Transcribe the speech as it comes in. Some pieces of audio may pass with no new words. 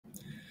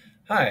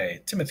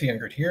Hi, Timothy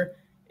Unkert here.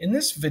 In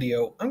this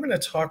video, I'm going to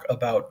talk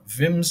about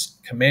Vim's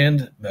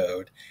command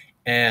mode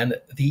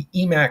and the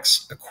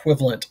Emacs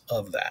equivalent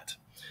of that.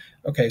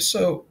 Okay,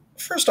 so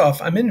first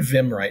off, I'm in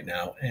Vim right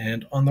now,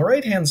 and on the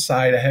right-hand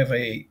side, I have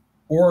a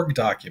org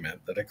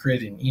document that I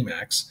created in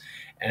Emacs,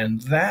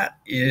 and that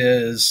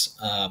is,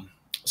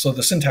 so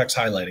the syntax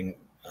highlighting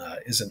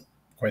isn't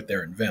quite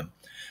there in Vim.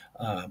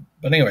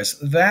 But anyways,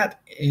 that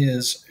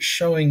is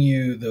showing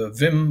you the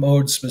Vim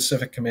mode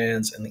specific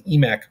commands and the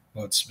Emacs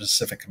mode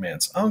specific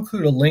commands. I'll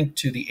include a link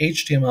to the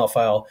HTML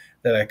file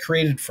that I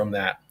created from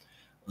that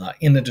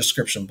in the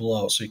description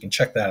below, so you can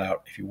check that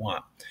out if you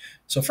want.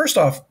 So first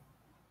off,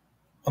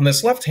 on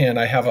this left hand,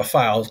 I have a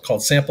file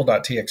called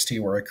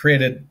sample.txt where I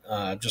created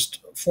just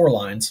 4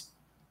 lines.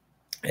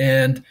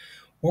 And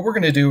what we're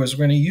going to do is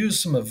we're going to use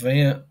some of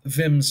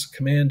Vim's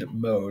command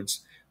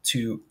modes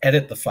to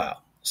edit the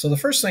file. So the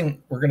first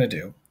thing we're going to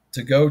do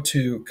to go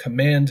to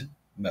command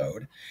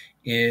mode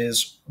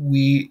is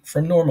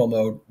from normal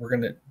mode, we're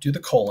going to do the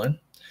colon,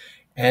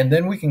 and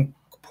then we can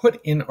put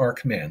in our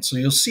command. So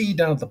you'll see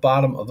down at the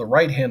bottom of the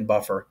right-hand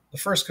buffer, the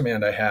first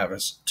command I have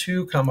is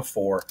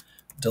 2,4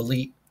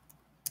 delete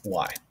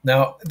y.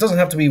 Now, it doesn't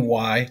have to be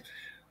y, it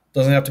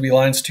doesn't have to be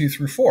lines 2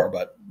 through 4,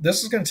 but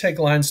this is going to take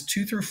lines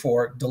 2 through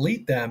 4,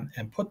 delete them,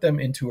 and put them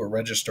into a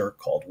register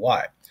called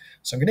y.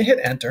 So I'm going to hit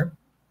enter,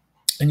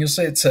 and you'll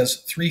see it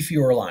says 3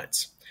 fewer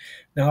lines.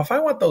 Now, if I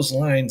want those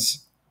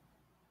lines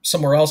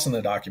somewhere else in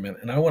the document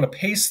and I want to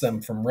paste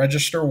them from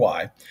register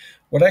Y,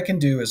 what I can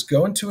do is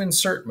go into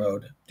insert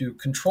mode, do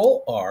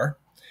Control R,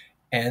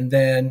 and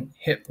then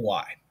hit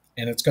Y.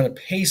 And it's going to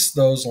paste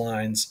those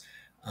lines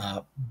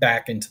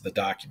back into the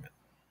document.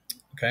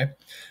 Okay.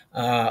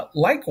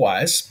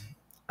 Likewise,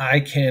 I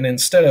can,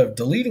 instead of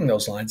deleting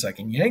those lines, I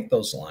can yank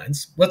those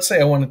lines. Let's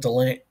say I wanted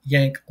to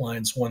yank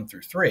lines 1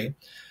 through 3.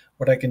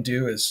 What I can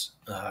do is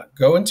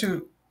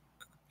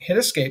hit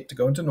escape to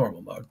go into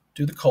normal mode,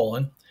 do the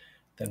colon,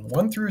 then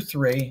 1 through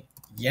 3,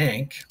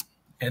 yank,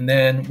 and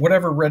then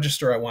whatever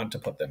register I want to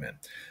put them in.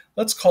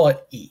 Let's call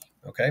it E,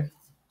 okay?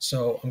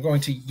 So I'm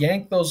going to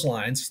yank those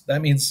lines.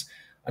 That means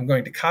I'm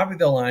going to copy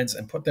the lines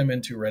and put them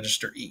into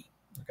register E,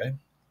 okay?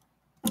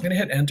 I'm going to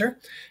hit enter.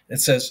 It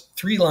says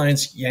 3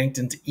 lines yanked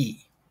into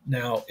E.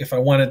 Now, if I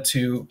wanted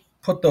to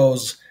put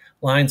those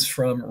lines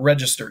from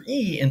register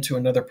E into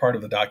another part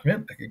of the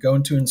document, I could go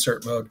into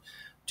insert mode,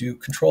 do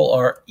Control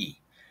R E,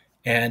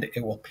 and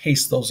it will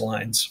paste those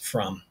lines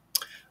from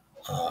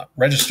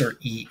register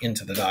E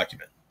into the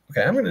document.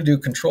 Okay, I'm going to do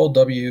Control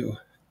W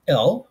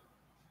L,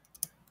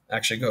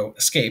 actually go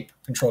escape,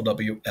 Control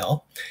W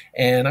L,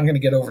 and I'm going to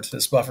get over to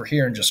this buffer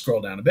here and just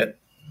scroll down a bit.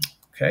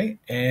 Okay,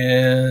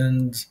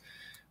 and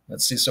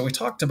let's see, so we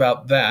talked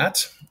about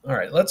that. All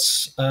right,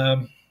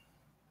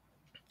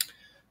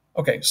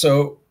 okay,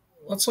 so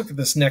let's look at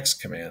this next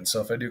command.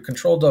 So if I do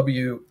Control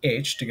W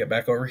H to get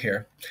back over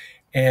here,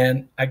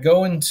 and I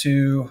go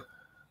into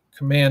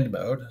command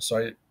mode, so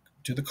I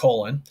do the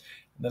colon,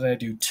 and then I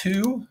do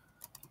 2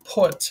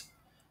 put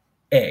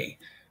A.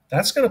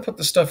 That's going to put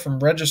the stuff from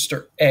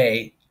register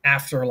A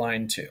after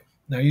line 2.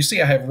 Now you see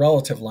I have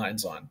relative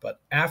lines on, but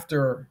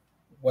after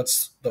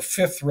what's the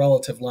 5th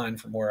relative line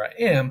from where I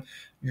am,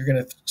 you're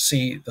going to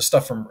see the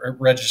stuff from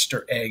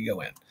register A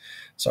go in.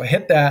 So I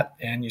hit that,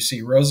 and you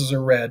see roses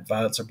are red,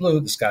 violets are blue,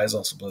 the sky is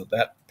also blue.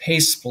 That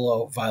pastes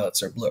below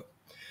violets are blue.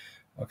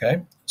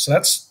 Okay, so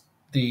that's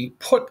the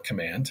put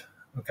command.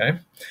 Okay,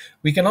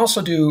 we can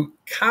also do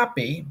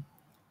copy.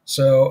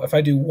 So if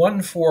I do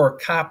 1 4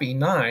 copy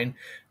 9,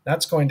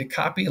 that's going to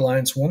copy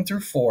lines 1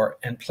 through 4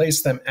 and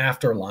place them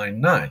after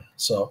line 9.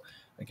 So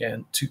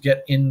again, to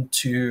get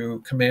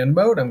into command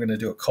mode, I'm going to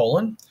do a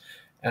colon,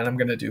 and I'm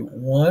going to do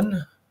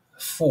 1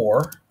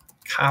 4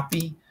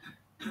 copy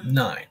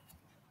 9.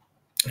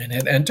 And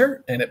hit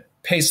enter, and it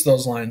pastes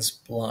those lines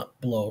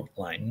below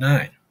line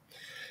 9.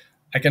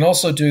 I can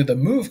also do the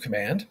move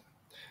command.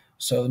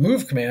 So the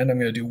move command, I'm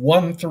going to do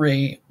 1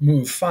 3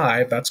 move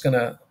 5. That's going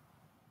to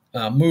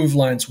move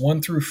lines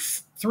 1 through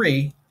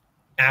 3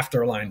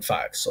 after line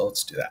 5. So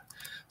let's do that.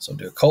 So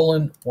do a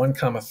colon, 1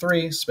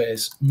 3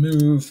 space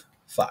move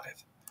 5.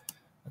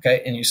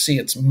 Okay, and you see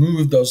it's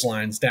moved those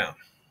lines down.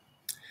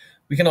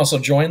 We can also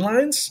join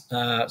lines.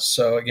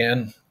 So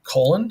again,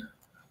 colon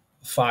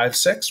 5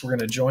 6. We're going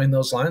to join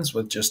those lines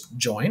with just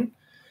join,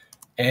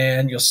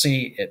 and you'll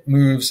see it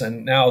moves.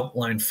 And now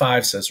line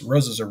 5 says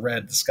roses are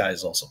red, the sky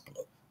is also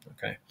blue.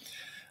 Okay.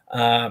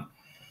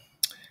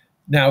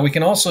 Now we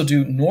can also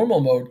do normal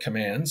mode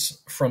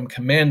commands from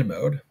command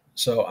mode.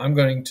 So I'm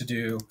going to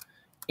do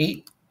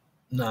 8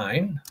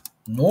 9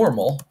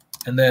 normal,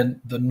 and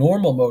then the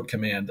normal mode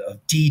command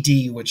of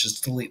DD, which is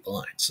delete the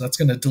line. So that's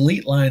going to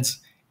delete lines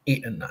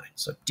 8 and 9.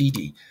 So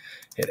DD,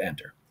 hit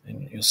enter,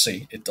 and you'll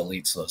see it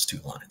deletes those 2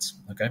 lines.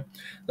 Okay,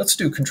 let's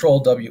do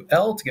Control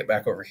WL to get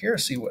back over here,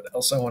 see what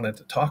else I wanted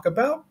to talk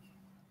about.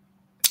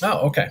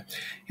 Oh, okay.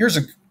 Here's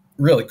a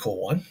really cool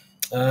one.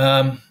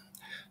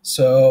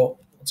 So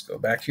let's go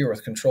back here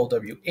with Control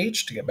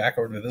WH to get back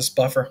over to this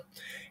buffer.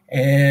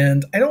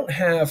 And I don't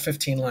have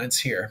 15 lines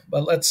here,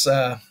 but let's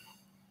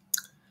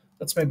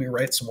let's maybe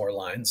write some more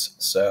lines.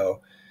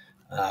 So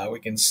we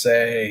can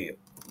say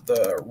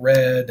the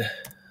red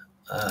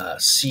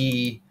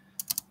sea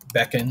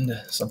beckoned,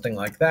 something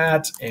like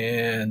that,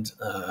 and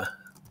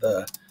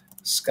the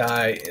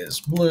sky is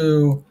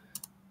blue.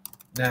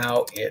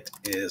 Now it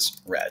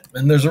is red.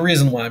 And there's a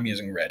reason why I'm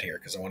using red here,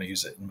 because I want to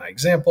use it in my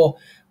example.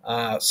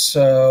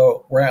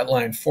 So we're at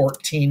line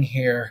 14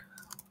 here,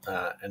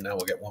 and now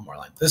we'll get one more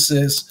line. This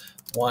is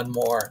one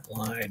more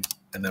line,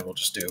 and then we'll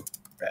just do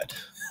red.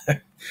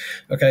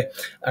 Okay,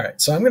 all right,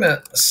 so I'm going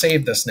to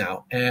save this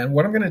now. And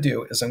what I'm going to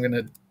do is I'm going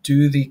to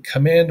do the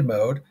command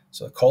mode.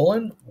 So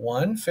colon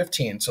 1,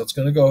 15. So it's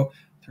going to go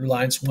through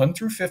lines 1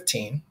 through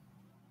 15,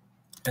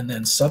 and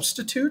then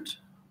substitute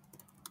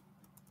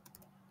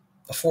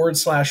a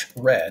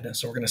 /red.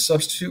 So we're going to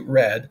substitute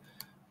red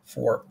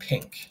for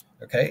pink.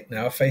 Okay,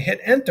 now if I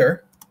hit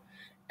enter,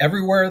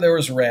 everywhere there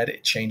was red,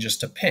 it changes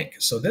to pink.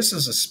 So this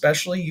is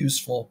especially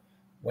useful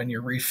when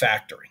you're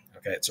refactoring.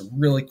 Okay, it's a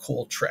really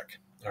cool trick.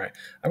 All right,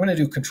 I'm going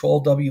to do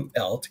Control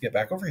WL to get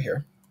back over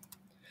here.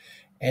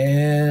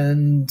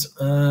 And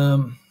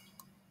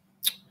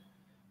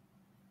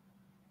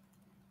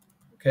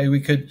okay, we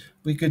could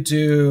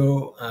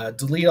do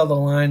delete all the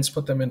lines,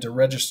 put them into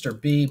register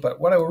B.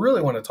 But what I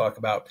really want to talk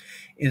about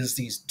is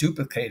these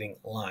duplicating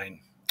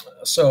line.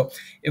 So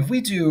if we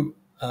do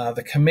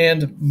the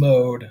command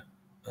mode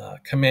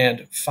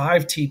command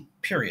 5t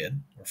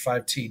period or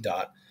 5t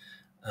dot,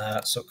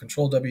 so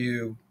Control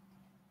W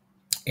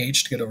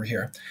H to get over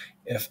here.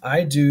 If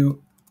I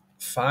do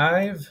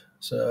 5,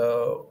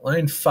 so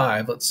line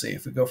 5, let's see,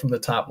 if we go from the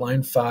top,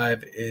 line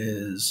 5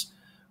 is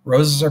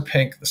roses are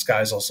pink, the sky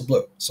is also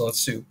blue. So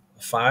let's do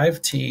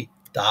 5t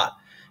dot,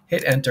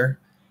 hit enter,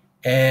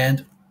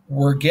 and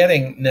we're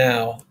getting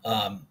now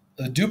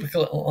the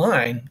duplicate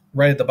line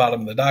right at the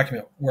bottom of the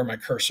document where my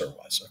cursor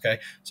was. Okay,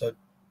 so it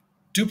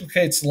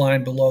duplicates the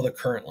line below the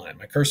current line.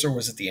 My cursor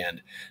was at the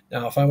end.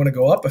 Now, if I want to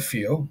go up a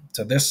few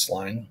to this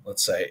line,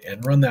 let's say,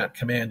 and run that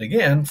command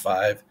again,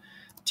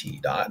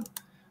 5t dot,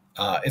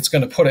 it's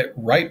going to put it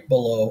right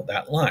below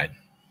that line.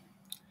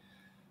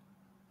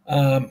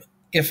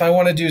 If I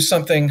want to do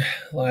something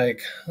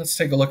like, let's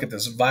take a look at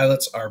this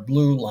violets are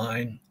blue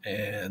line,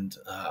 and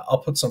I'll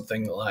put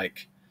something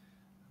like,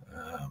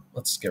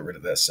 let's get rid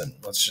of this and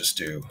let's just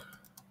do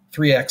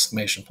 3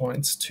 exclamation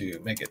points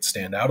to make it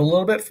stand out a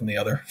little bit from the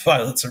other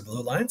violets are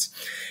blue lines.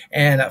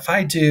 And if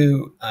I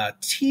do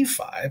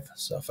T5,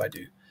 so if I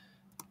do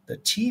the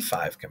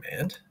T5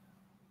 command,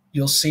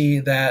 you'll see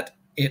that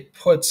it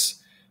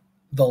puts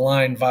the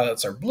line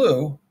violets are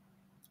blue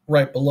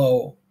right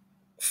below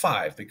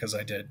 5 because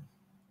I did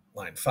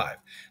line 5.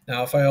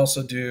 Now, if I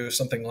also do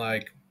something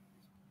like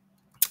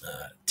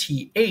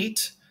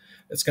T8,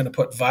 it's going to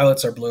put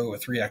violets are blue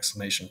with 3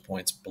 exclamation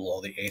points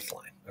below the 8th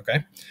line.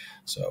 Okay,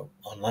 so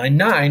on line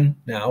 9,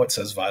 now it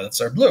says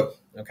violets are blue.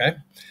 Okay,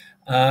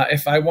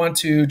 if I want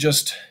to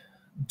just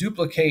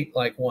duplicate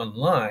like one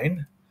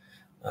line,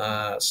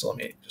 so let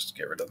me just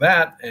get rid of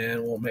that,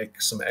 and we'll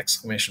make some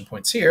exclamation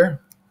points here.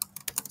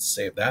 Let's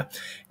save that.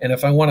 And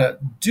if I want to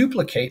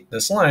duplicate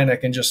this line, I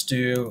can just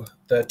do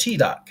the T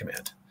dot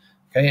command.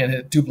 Okay, and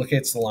it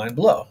duplicates the line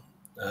below.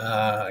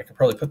 I could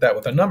probably put that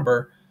with a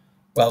number.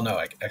 Well, no,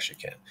 I actually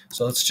can't.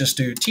 So let's just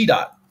do T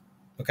dot.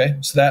 Okay,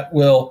 so that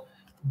will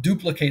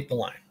duplicate the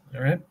line.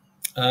 All right.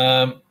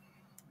 Let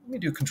me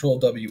do Control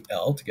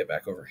WL to get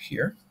back over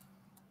here.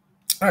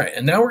 All right,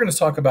 and now we're going to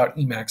talk about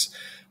Emacs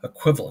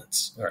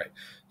equivalents. All right,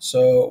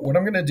 so what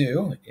I'm going to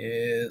do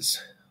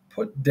is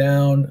put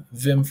down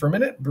Vim for a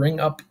minute, bring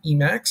up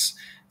Emacs.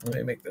 Let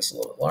me make this a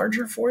little bit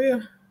larger for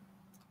you.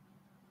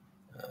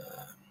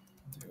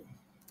 Do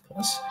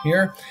plus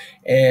here,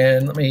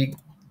 and let me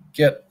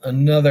get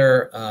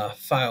another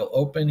file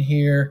open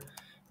here.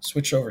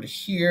 Switch over to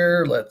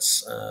here.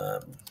 Let's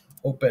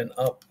open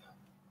up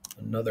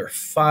another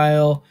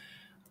file.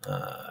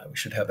 We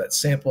should have that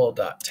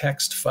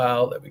sample.txt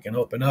file that we can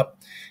open up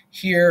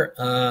here.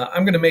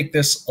 I'm going to make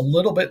this a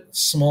little bit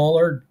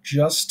smaller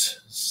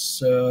just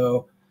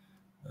so,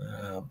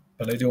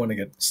 but I do want to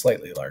get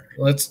slightly larger.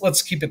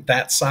 Let's keep it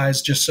that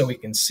size just so we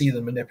can see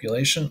the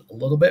manipulation a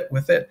little bit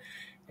with it.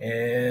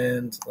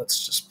 And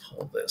let's just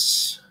pull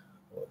this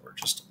over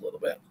just a little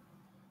bit.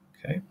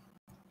 Okay.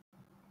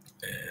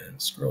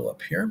 And scroll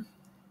up here.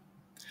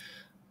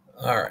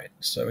 All right,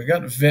 so we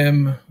got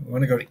Vim. We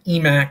want to go to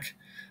Emac.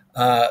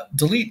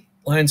 Delete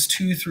lines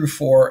 2 through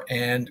 4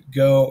 and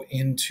go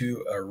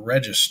into a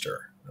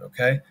register.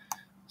 Okay,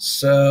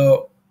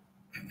 so,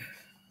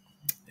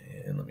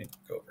 and let me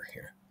go over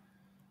here.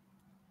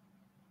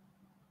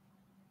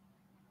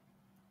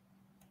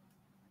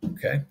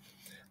 Okay,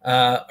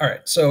 all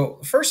right, so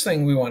first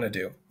thing we want to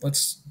do,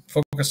 let's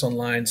focus on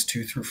lines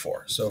 2 through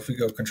 4. So if we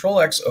go Control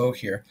X O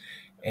here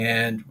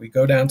and we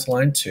go down to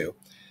line 2,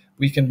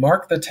 we can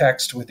mark the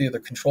text with either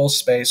Control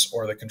space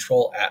or the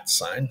Control @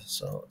 sign.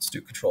 So let's do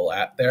Control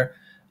 @ there.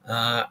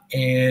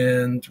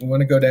 And we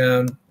want to go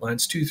down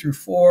lines 2 through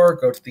 4,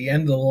 go to the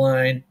end of the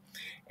line.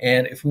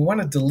 And if we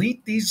want to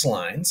delete these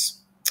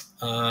lines,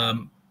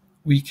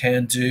 we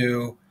can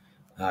do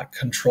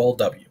Control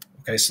W.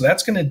 Okay, so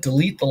that's going to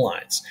delete the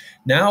lines.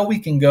 Now we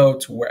can go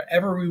to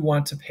wherever we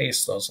want to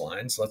paste those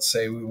lines. Let's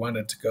say we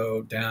wanted to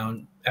go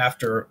down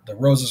after the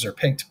roses are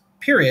pink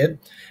period,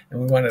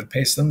 and we wanted to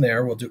paste them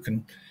there. We'll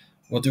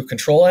do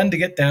Control N to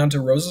get down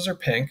to roses are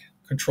pink,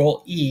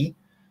 Control E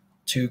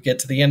to get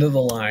to the end of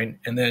the line,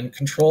 and then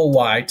Control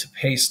Y to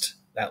paste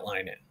that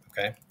line in.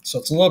 Okay, so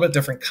it's a little bit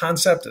different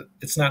concept.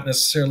 It's not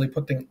necessarily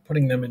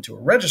putting them into a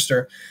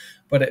register,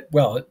 but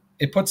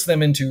it puts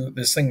them into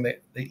this thing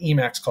that the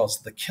Emacs calls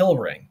the kill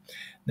ring.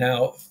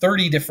 Now,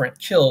 30 different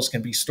kills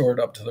can be stored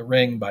up to the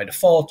ring by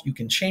default. You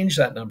can change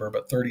that number,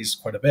 but 30 is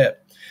quite a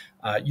bit.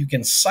 You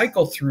can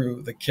cycle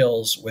through the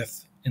kills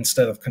with,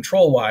 instead of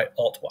Control Y,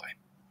 Alt Y.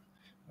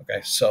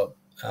 Okay, so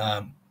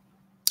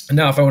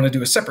now if I want to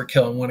do a separate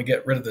kill and want to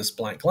get rid of this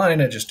blank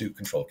line, I just do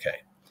Control K.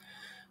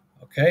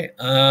 Okay,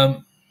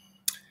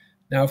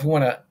 now if we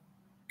want to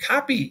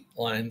copy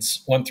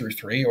lines 1 through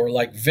 3, or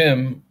like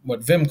Vim,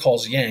 what Vim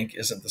calls yank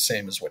isn't the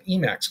same as what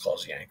Emacs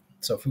calls yank.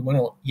 So if we want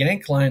to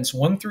yank lines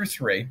 1 through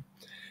 3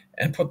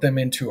 and put them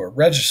into a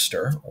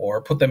register,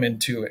 or put them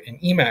into, in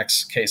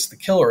Emacs case, the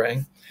kill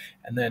ring,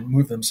 and then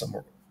move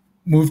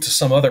to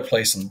some other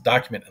place in the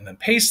document and then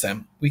paste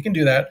them, we can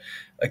do that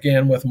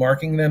again with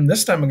marking them.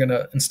 This time I'm going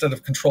to, instead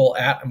of Control @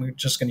 I'm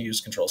just going to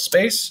use Control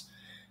space,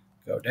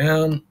 go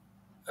down,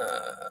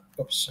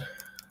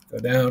 go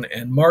down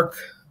and mark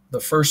the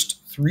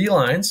first 3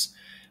 lines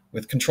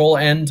with Control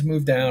N to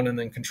move down, and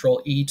then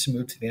Control E to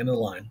move to the end of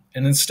the line.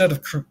 And instead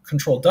of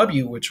Control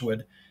W, which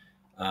would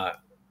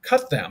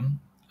cut them,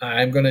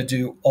 I'm going to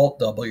do Alt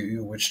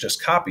W, which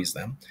just copies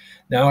them.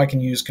 Now I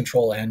can use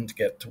Control N to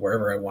get to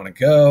wherever I want to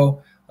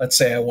go. Let's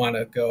say I want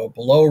to go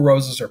below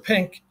roses are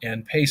pink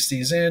and paste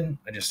these in.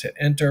 I just hit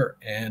Enter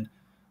and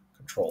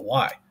Control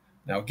Y.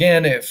 Now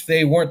again, if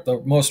they weren't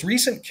the most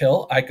recent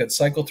kill, I could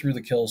cycle through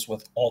the kills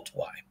with Alt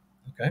Y.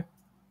 Okay.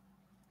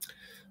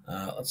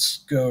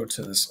 Let's go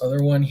to this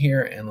other one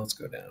here, and let's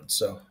go down.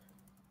 So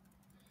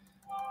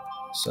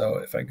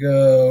if I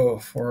go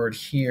forward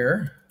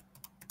here,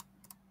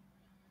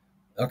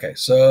 okay,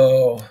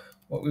 so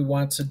what we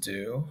want to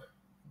do,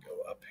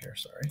 go up here,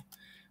 sorry,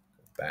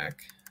 go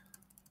back.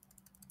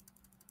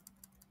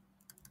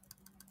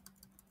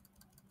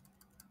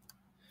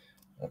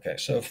 Okay,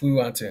 so if we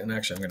want to, and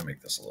actually I'm going to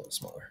make this a little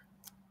smaller.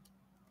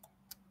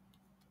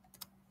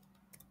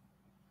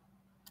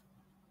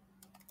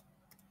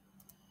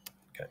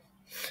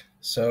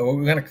 So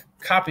we're going to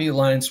copy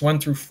lines 1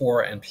 through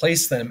 4 and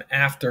place them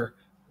after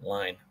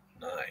line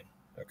 9.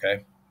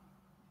 Okay.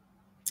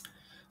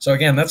 So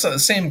again, that's the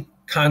same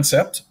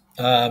concept,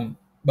 but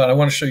I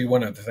want to show you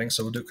one other thing.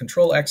 So we'll do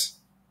Control X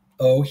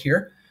O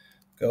here,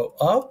 go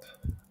up.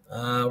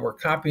 We're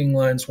copying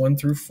lines 1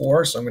 through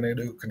 4. So I'm going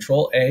to do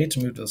Control A to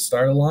move to the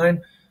start of the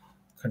line,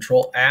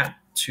 Control @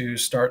 to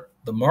start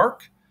the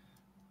mark,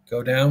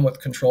 go down with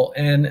Control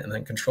N, and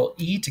then Control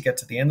E to get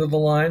to the end of the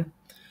line.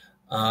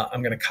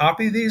 I'm going to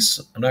copy these.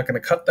 I'm not going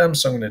to cut them,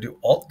 so I'm going to do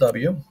Alt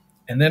W,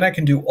 and then I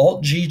can do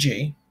Alt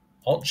GG,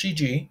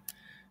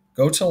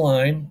 go to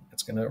line.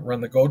 It's going to run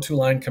the go to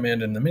line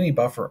command in the mini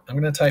buffer. I'm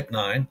going to type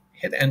 9,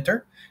 hit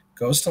Enter,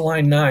 goes to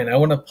line 9. I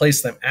want to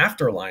place them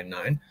after line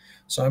 9,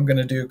 so I'm going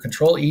to do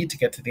Control E to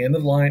get to the end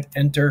of the line,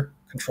 Enter,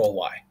 Control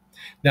Y.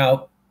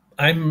 Now,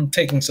 I'm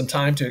taking some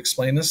time to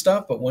explain this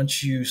stuff, but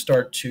once you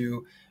start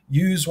to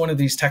use one of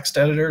these text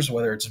editors,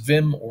 whether it's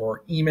Vim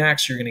or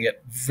Emacs, you're going to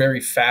get very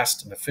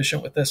fast and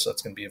efficient with this, so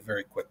it's going to be a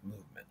very quick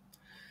movement.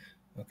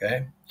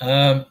 Okay.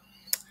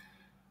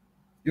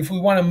 If we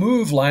want to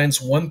move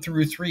lines 1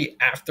 through 3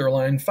 after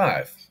line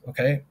 5,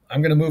 okay,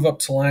 I'm going to move up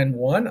to line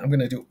 1. I'm going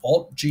to do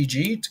Alt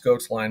GG to go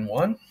to line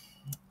 1,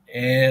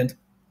 and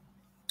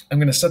I'm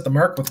going to set the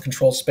mark with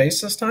Control space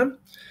this time.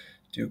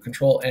 Do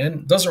Control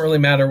N. Doesn't really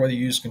matter whether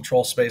you use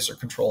Control space or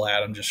Control @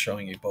 I'm just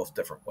showing you both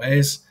different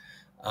ways.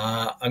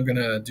 I'm going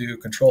to do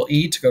Control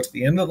E to go to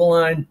the end of the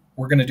line.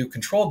 We're going to do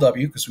Control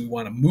W because we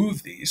want to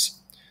move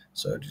these.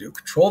 So to do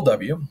Control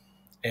W,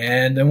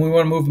 and then we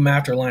want to move them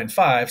after line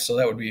 5, so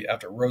that would be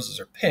after roses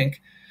are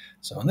pink.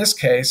 So in this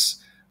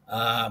case,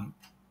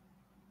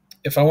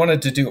 if I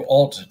wanted to do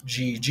Alt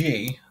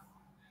GG,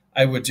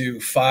 I would do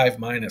 5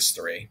 minus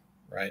 3,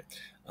 right?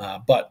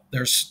 But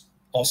there's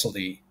also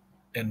the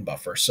end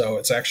buffer, so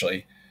it's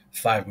actually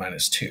 5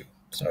 minus 2.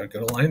 So I'd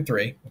go to line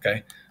 3,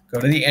 okay,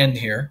 go to the end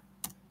here,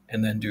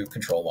 and then do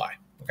Control Y,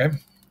 okay?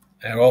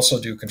 And I'll also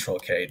do Control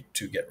K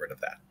to get rid of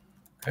that,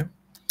 okay?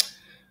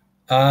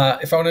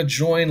 If I want to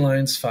join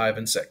lines 5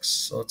 and 6,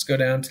 so let's go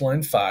down to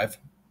line 5.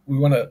 We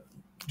want to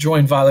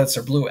join violets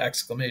are blue,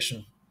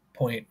 exclamation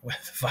point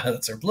with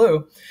violets are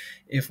blue.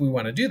 If we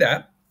want to do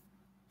that,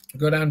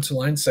 go down to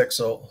line 6.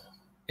 So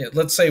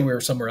let's say we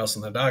were somewhere else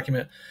in the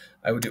document.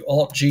 I would do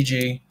Alt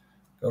GG,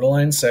 go to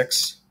line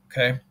 6,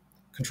 okay?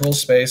 Control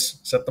space,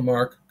 set the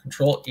mark,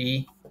 Control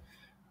E,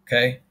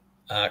 okay?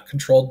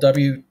 Control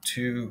W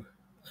to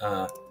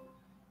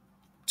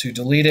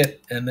delete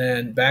it, and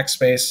then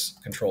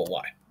backspace, Control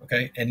Y.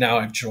 Okay, and now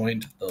I've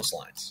joined those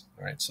lines.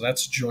 All right, so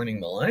that's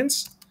joining the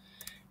lines.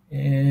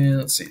 And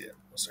let's see,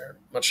 we'll is there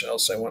much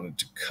else I wanted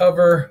to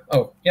cover?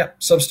 Oh, yeah,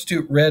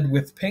 substitute red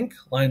with pink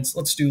lines.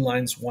 Let's do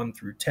lines 1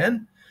 through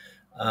 10.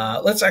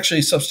 Let's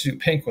actually substitute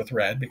pink with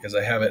red because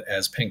I have it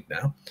as pink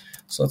now.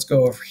 So let's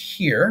go over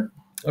here.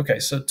 Okay,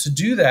 so to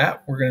do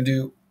that, we're going to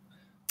do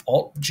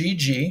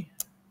Alt-GG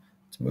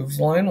to move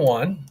line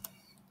 1,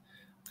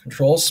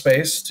 Control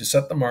space to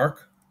set the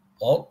mark,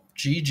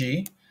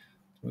 Alt-GG to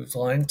move to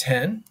line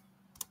 10.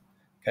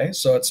 Okay,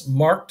 so it's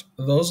marked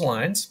those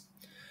lines.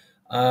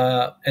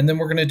 And then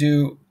we're going to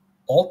do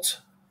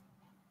Alt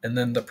and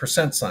then the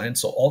percent sign,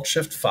 so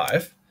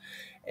Alt-Shift-5.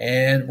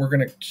 And we're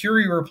going to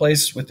query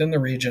replace within the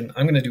region.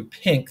 I'm going to do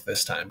pink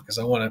this time because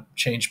I want to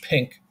change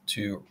pink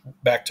to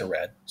back to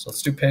red. So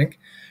let's do pink.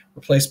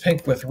 Replace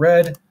pink with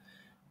red.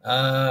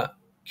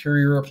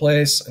 Query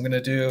replace. I'm going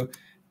to do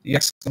the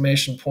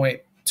exclamation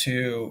point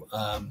to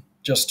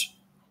just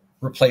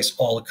replace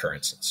all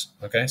occurrences.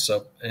 Okay,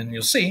 so, and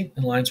you'll see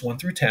in lines 1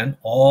 through 10,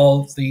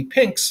 all the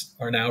pinks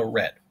are now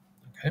red.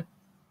 Okay.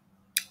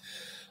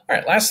 All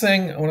right, last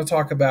thing I want to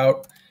talk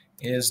about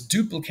is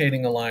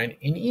duplicating a line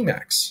in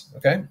Emacs.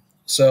 Okay,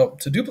 so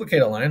to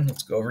duplicate a line,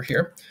 let's go over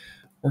here.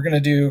 We're going to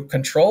do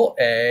Control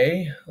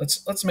A.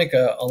 Let's make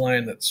a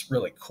line that's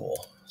really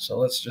cool. So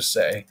let's just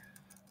say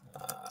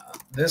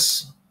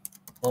this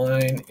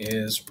line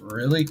is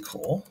really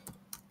cool.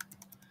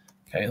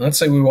 Okay, and let's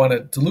say we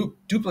want to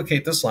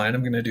duplicate this line.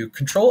 I'm going to do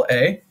Control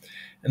A,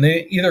 and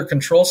then either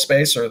Control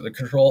space or the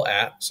Control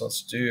at. So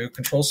let's do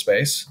Control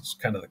space. It's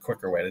kind of the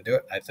quicker way to do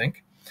it, I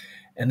think.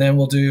 And then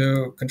we'll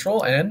do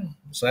Control N,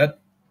 so that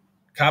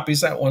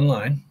copies that one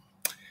line.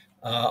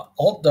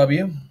 Alt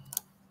W,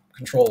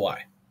 Control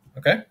Y.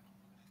 Okay,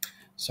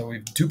 so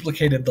we've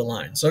duplicated the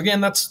line. So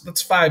again,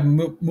 that's 5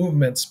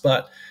 movements,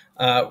 but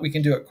we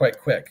can do it quite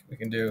quick. We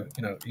can do,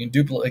 you can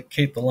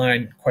duplicate the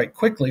line quite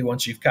quickly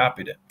once you've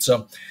copied it.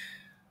 So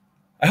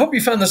I hope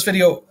you found this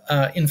video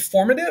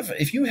informative.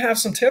 If you have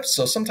some tips,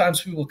 so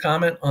sometimes people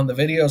comment on the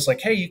videos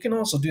like, hey, you can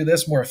also do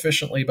this more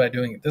efficiently by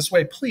doing it this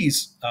way,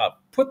 please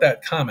put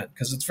that comment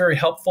because it's very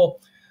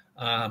helpful.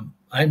 I'm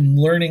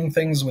learning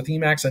things with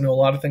Emacs. I know a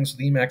lot of things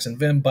with Emacs and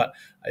VIM, but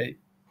I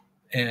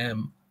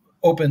am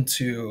open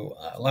to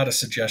a lot of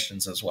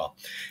suggestions as well.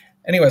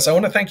 Anyways, I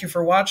want to thank you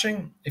for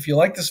watching. If you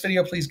like this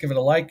video, please give it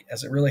a like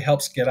as it really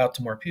helps get out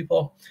to more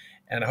people.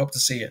 And I hope to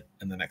see you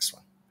in the next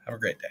one. Have a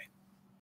great day.